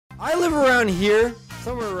I live around here,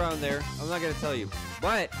 somewhere around there. I'm not gonna tell you.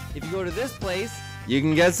 But if you go to this place, you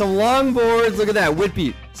can get some longboards. Look at that,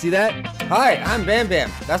 Whitby. See that? Hi, I'm Bam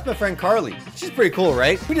Bam. That's my friend Carly. She's pretty cool,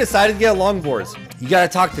 right? We decided to get longboards. You gotta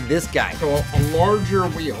talk to this guy. So a larger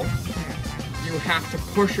wheel, you have to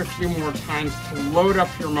push a few more times to load up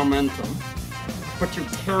your momentum, but you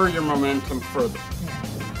carry your momentum further.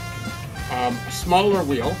 A smaller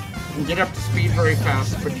wheel, you can get up to speed very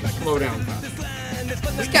fast, but you slow down fast.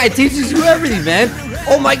 This guy teaches you everything, man.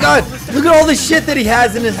 Oh my God, look at all the shit that he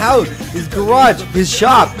has in his house, his garage, his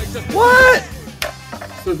shop. What?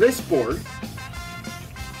 So this board,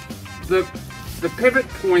 the pivot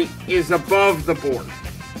point is above the board.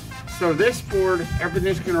 So this board,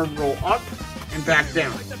 everything's gonna roll up and back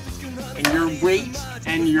down. And your weight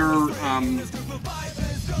and your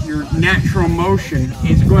natural motion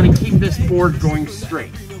is going to keep this board going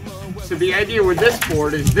straight. So the idea with this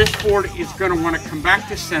board is going to want to come back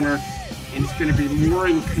to center and it's going to be more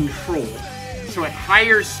in control. So at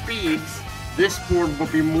higher speeds, this board will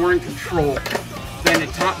be more in control than a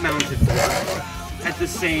top-mounted board at the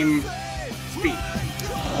same speed.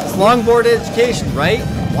 It's longboard education, right?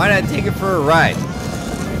 Why not take it for a ride?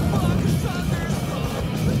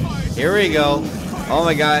 Here we go. Oh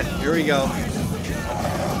my God, here we go.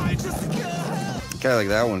 Kind of like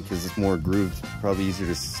that one because it's more grooved. Probably easier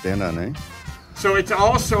to stand on, eh? So it's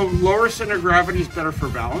also lower center of gravity is better for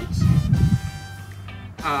balance.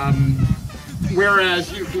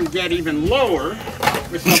 Whereas you can get even lower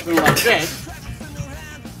with something like this.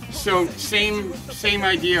 So same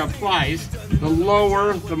idea applies. The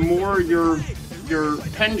lower, the more your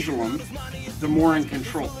pendulum, the more in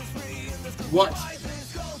control. What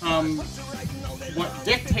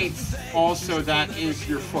dictates also that is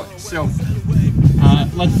your foot. So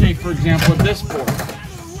let's say, for example, this board,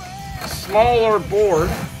 smaller board,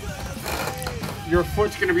 your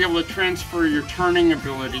foot's going to be able to transfer your turning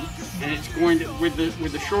ability, and it's going to, with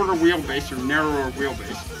the shorter wheelbase or narrower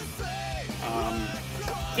wheelbase,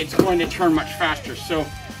 it's going to turn much faster. So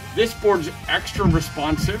this board's extra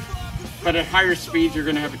responsive, but at higher speeds, you're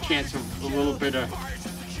going to have a chance of a little bit of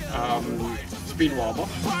speed wobble.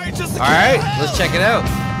 All right, let's check it out.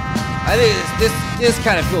 I think this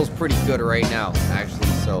kind of feels pretty good right now, actually.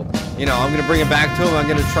 So, you know, I'm gonna bring it back to him. I'm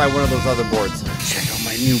gonna try one of those other boards. Check out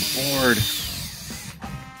my new board.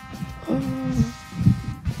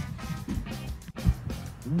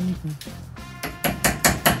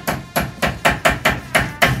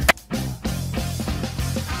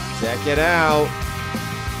 Check it out.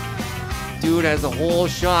 Dude has a whole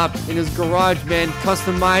shop in his garage, man.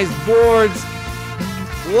 Customized boards.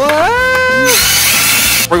 What?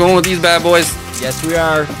 We're going with these bad boys. Yes, we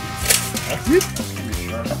are.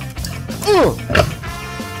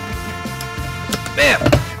 Bam!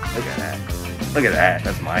 Look at that. Look at that.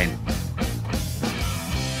 That's mine.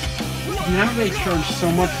 Now they charge so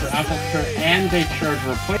much for Apple Care and they charge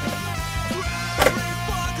replacement.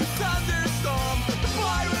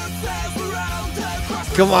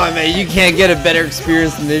 Come on, man. You can't get a better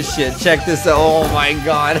experience than this shit. Check this out. Oh my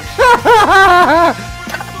God.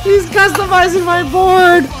 He's customizing my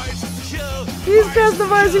board. He's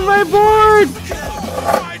customizing my board.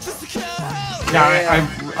 Yeah,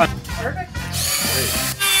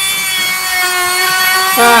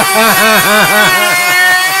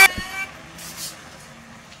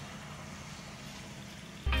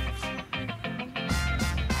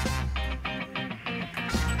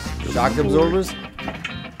 Shock absorbers?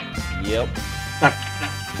 Yep.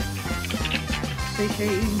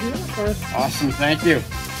 awesome, thank you.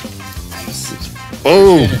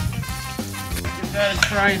 Oh! Give that a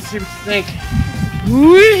try and see what you think.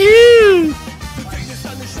 Woohoo!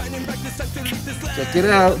 Check it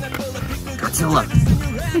out. Godzilla.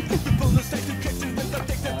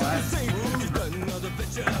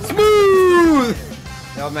 Smooth!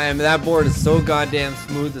 Oh man, that board is so goddamn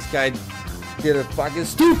smooth. This guy did a fucking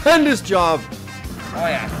stupendous job. Oh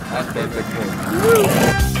yeah, that's perfect.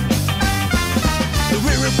 The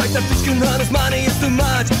rear impact that fish can earn his money is too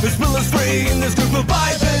much. This will is free in this group of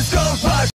vibes.